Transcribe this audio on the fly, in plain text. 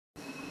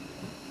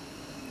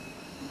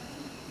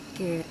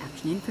Good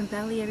afternoon from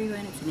Bali,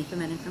 everyone. It's Anita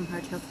Menon from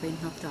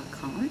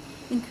hearthealthbrainhealth.com,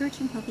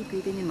 encouraging healthy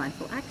breathing and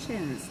mindful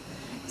actions.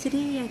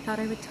 Today, I thought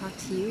I would talk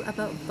to you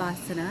about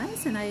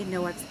Vasanas, and I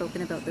know I've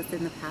spoken about this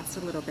in the past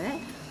a little bit,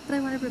 but I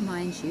want to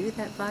remind you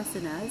that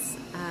Vasanas,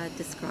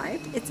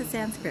 described, it's a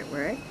Sanskrit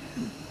word,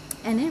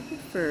 and it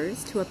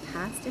refers to a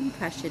past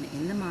impression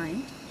in the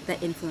mind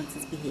that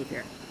influences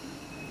behavior.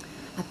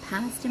 A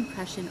past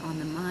impression on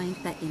the mind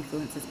that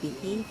influences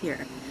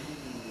behavior.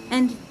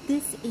 And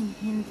this in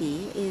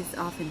Hindi is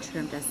often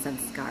termed as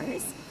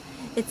Sanskars.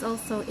 It's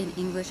also in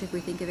English, if we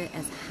think of it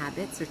as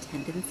habits or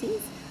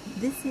tendencies,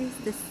 this is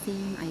the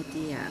same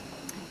idea.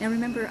 Now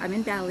remember, I'm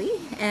in Bali,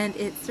 and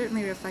it's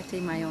certainly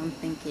reflecting my own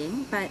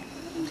thinking, but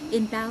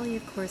in Bali,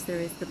 of course, there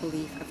is the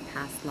belief of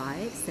past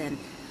lives, and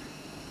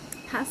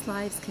past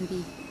lives can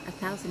be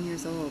 1,000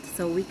 years old,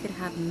 so we could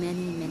have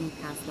many, many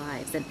past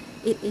lives, and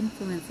it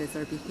influences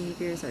our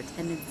behaviors, our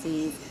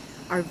tendencies.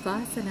 Our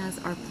vasanas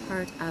are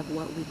part of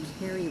what we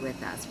carry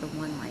with us from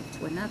one life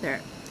to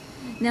another.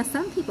 Now,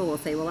 some people will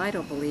say, well, I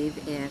don't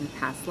believe in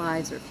past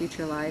lives or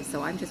future lives,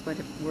 so I'm just going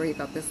to worry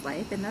about this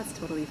life, and that's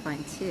totally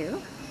fine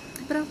too.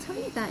 But I'll tell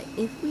you that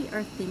if we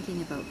are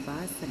thinking about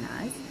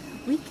vasanas,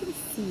 we can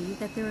see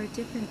that there are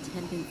different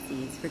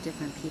tendencies for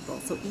different people.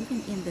 So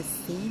even in the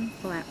same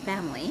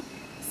family,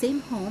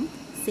 same home,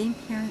 same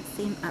parents,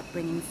 same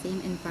upbringing, same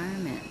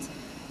environment,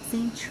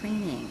 same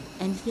training,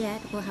 and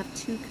yet we'll have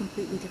two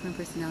completely different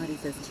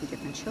personalities as two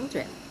different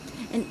children.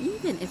 And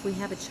even if we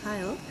have a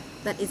child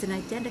that is an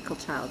identical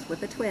child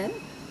with a twin,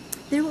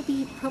 there will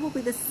be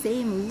probably the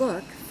same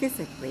look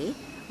physically,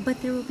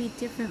 but there will be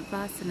different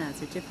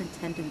vasanas or different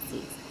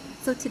tendencies.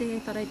 So today I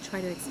thought I'd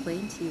try to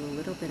explain to you a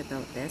little bit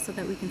about this so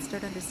that we can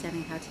start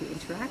understanding how to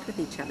interact with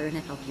each other in a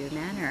healthier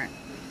manner.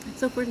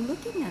 So if we're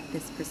looking at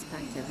this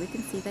perspective, we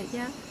can see that,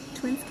 yeah,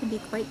 twins can be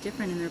quite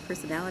different in their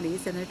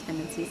personalities and their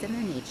tendencies and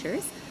their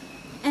natures.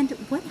 And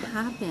what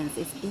happens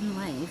is in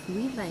life,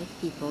 we like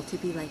people to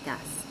be like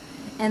us.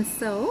 And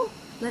so,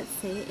 let's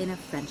say in a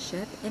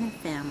friendship, in a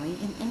family,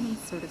 in any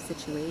sort of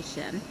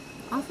situation,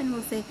 often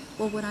we'll say,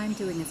 well, what I'm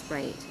doing is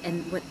right,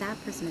 and what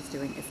that person is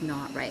doing is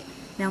not right.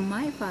 Now,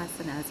 my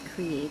vasanas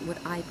create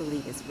what I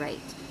believe is right,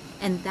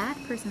 and that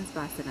person's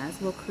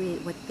vasanas will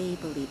create what they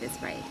believe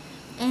is right.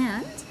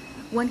 And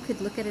one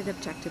could look at it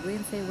objectively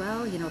and say,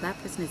 well, you know,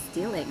 that person is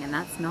stealing, and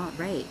that's not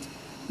right.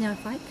 Now,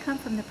 if I come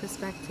from the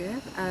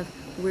perspective of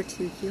we're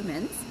two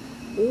humans,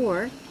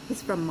 or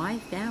he's from my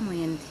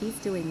family and he's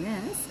doing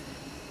this,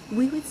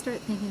 we would start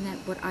thinking that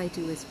what I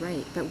do is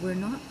right, but we're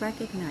not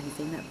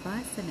recognizing that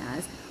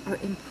vasanas are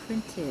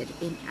imprinted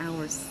in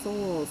our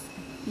soul's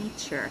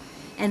nature.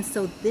 And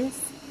so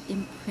this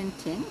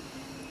imprinting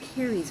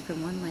carries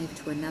from one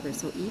life to another.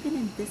 So even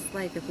in this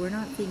life, if we're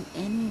not seeing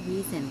any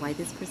reason why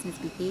this person is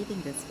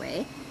behaving this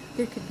way,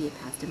 there could be a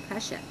past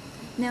impression.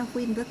 Now, if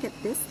we look at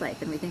this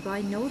life and we think, well,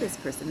 I know this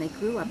person, they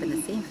grew up in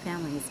the same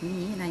family as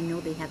me, and I know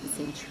they have the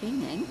same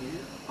training,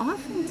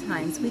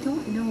 oftentimes we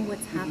don't know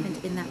what's happened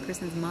in that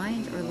person's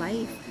mind or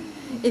life.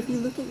 If you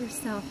look at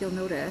yourself, you'll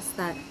notice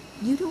that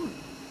you don't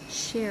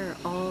share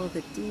all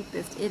the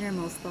deepest,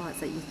 innermost thoughts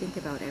that you think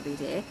about every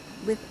day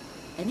with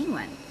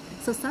anyone.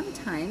 So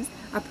sometimes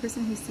a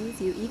person who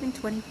sees you even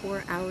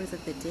 24 hours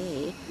of the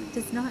day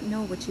does not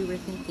know what you were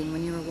thinking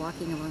when you were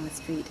walking along the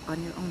street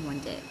on your own one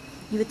day.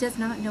 You does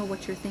not know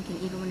what you're thinking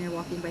even when you're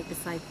walking right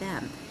beside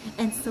them.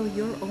 And so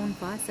your own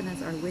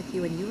vasanas are with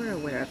you and you are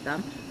aware of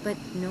them, but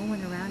no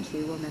one around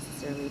you will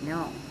necessarily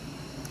know.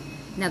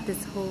 Now,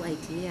 this whole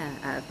idea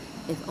of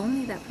if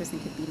only that person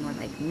could be more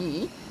like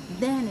me,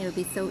 then it would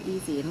be so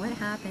easy. And what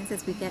happens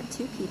is we get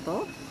two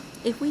people.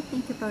 If we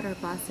think about our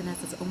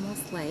vasanas as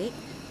almost like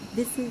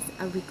this is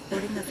a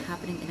recording that's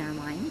happening in our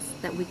minds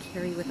that we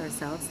carry with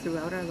ourselves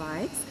throughout our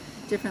lives,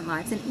 different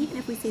lives. And even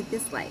if we say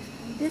this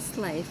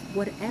life,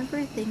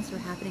 whatever things are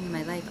happening in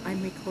my life,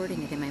 I'm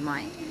recording it in my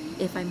mind.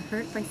 If I'm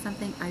hurt by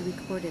something, I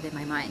record it in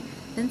my mind.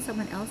 Then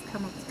someone else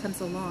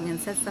comes along and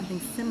says something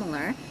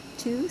similar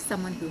to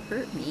someone who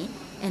hurt me,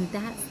 and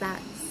that's that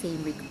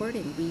same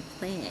recording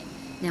replaying.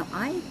 Now,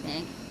 I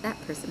think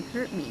that person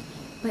hurt me,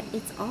 but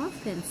it's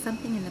often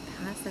something in the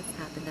past that's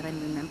happened that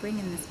I'm remembering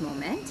in this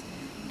moment,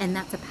 and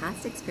that's a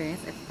past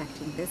experience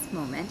affecting this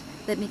moment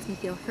that makes me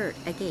feel hurt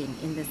again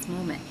in this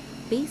moment,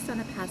 based on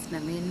a past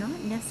memory and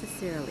not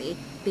necessarily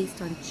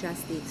based on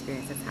just the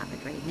experience that's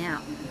happened right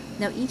now.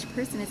 Now, each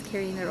person is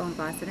carrying their own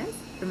vasanas,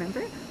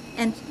 remember?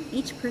 And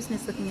each person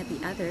is looking at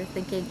the other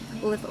thinking,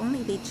 well, if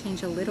only they'd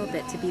change a little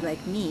bit to be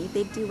like me,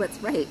 they'd do what's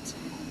right.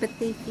 But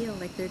they feel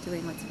like they're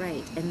doing what's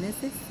right. And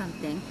this is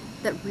something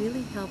that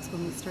really helps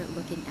when we start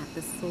looking at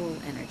the soul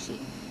energy.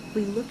 If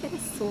we look at a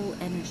soul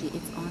energy,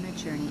 it's on a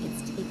journey,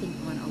 it's taking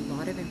on a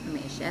lot of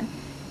information,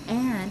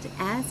 and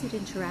as it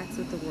interacts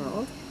with the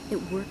world,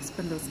 it works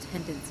from those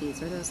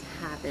tendencies or those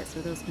habits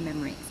or those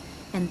memories.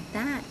 And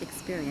that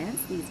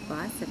experience, these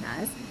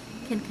vasanas,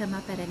 can come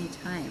up at any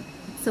time.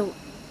 So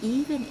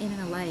even in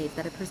a life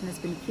that a person has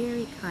been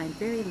very kind,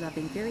 very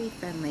loving, very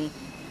friendly,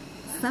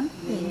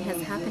 something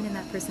has happened in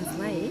that person's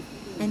life,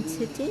 and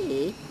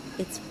today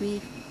it's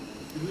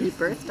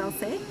rebirthed, I'll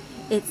say.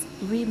 It's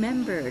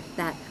remembered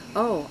that,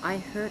 oh, I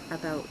heard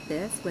about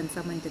this when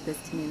someone did this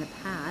to me in the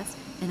past,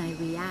 and I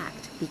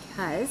react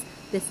because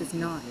this is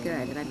not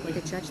good, and I'm going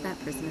to judge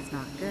that person as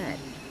not good.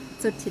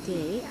 So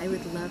today, I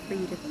would love for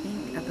you to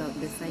think about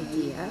this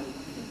idea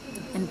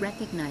and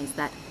recognize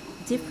that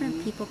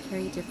different people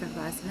carry different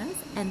vasanas,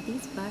 and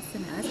these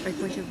vasanas are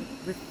going to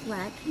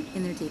reflect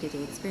in their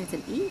day-to-day experience.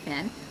 And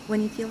even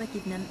when you feel like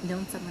you've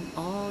known someone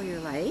all your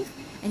life,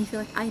 and you feel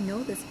like, I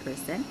know this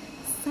person,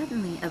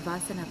 suddenly a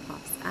vasana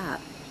pops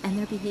up, and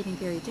they're behaving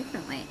very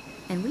differently.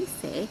 And we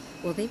say,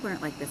 well, they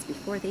weren't like this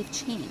before, they've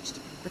changed.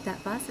 But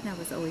that vasana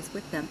was always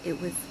with them.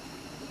 It was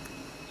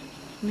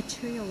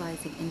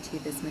materializing into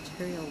this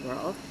material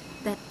world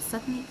that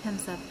suddenly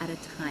comes up at a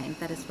time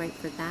that is right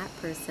for that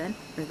person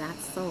or that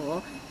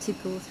soul to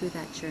go through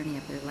that journey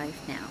of their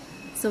life now.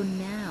 So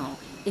now,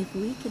 if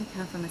we can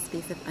come from a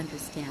space of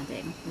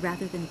understanding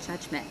rather than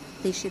judgment,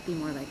 they should be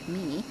more like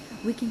me,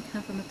 we can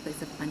come from a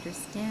place of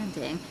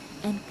understanding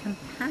and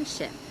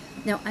compassion.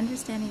 Now,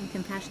 understanding and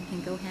compassion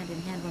can go hand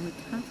in hand when we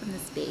come from the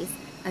space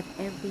of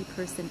every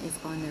person is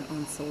on their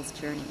own soul's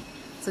journey.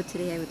 So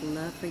today I would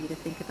love for you to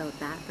think about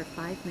that for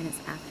 5 minutes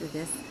after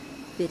this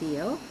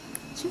video.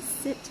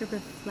 Just sit to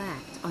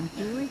reflect on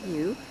who are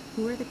you,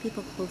 who are the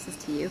people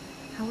closest to you,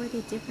 how are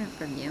they different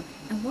from you,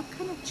 and what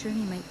kind of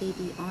journey might they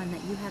be on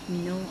that you have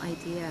no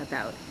idea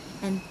about.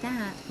 And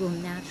that will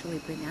naturally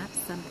bring up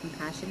some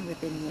compassion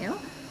within you,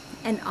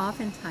 and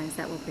oftentimes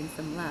that will bring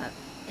some love.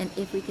 And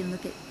if we can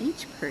look at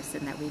each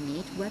person that we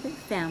meet, whether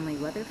family,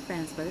 whether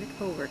friends, whether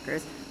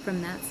co-workers,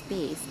 from that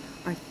space,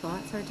 our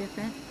thoughts are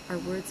different, our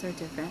words are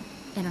different,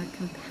 and our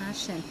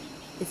compassion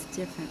is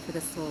different for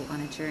the soul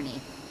on a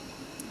journey.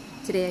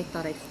 Today I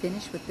thought I'd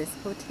finish with this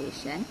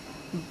quotation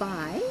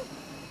by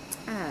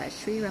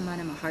Sri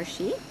Ramana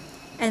Maharshi.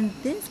 And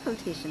this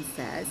quotation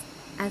says,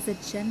 as a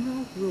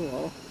general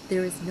rule,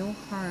 there is no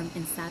harm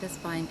in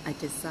satisfying a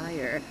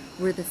desire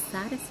where the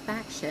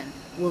satisfaction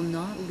will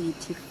not lead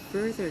to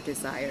further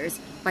desires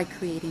by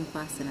creating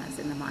vasanas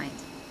in the mind.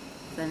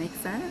 Does that make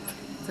sense?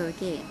 So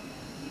again,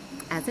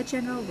 as a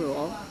general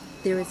rule,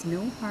 there is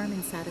no harm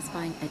in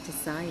satisfying a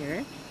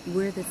desire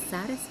where the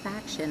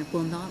satisfaction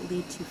will not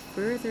lead to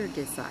further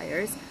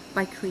desires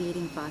by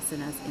creating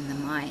vasanas in the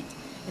mind.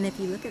 And if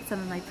you look at some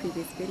of my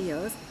previous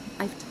videos,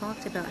 I've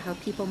talked about how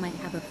people might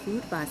have a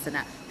food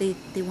vasana.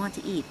 They want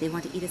to eat. They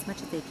want to eat as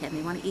much as they can.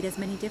 They want to eat as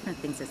many different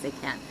things as they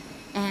can.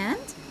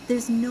 And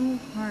there's no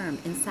harm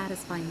in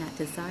satisfying that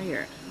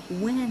desire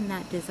when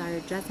that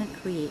desire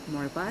doesn't create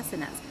more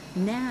vasanas.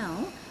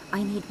 Now,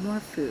 I need more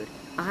food.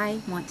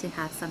 I want to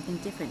have something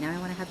different. Now I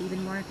want to have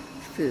even more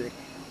food.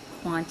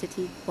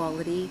 Quantity,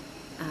 quality,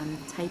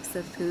 types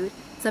of food.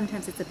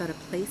 Sometimes it's about a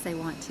place I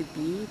want to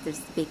be. There's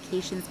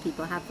vacations.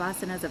 People have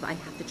vasanas of I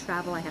have to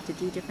travel, I have to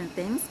do different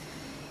things.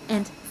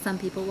 And some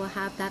people will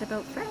have that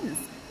about friends.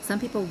 Some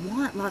people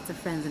want lots of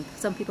friends, and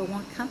some people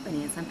want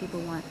company, and some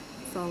people want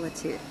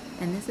solitude.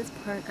 And this is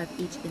part of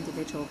each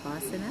individual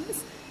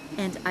vasanas.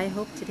 And I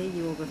hope today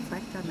you will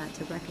reflect on that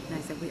to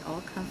recognize that we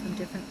all come from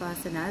different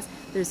vasanas.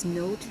 There's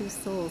no two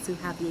souls who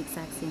have the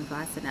exact same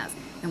vasanas.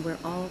 And we're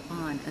all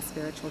on a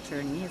spiritual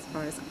journey as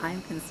far as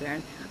I'm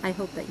concerned. I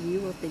hope that you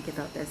will think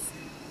about this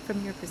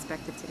from your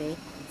perspective today.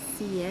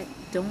 See it.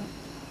 Don't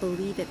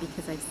believe it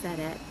because I've said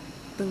it.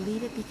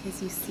 Believe it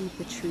because you see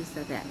the truth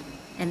of it.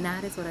 And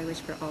that is what I wish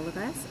for all of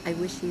us. I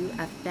wish you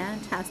a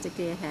fantastic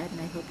day ahead,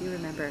 and I hope you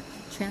remember,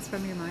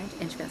 transform your mind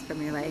and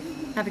transform your life.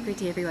 Have a great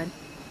day, everyone.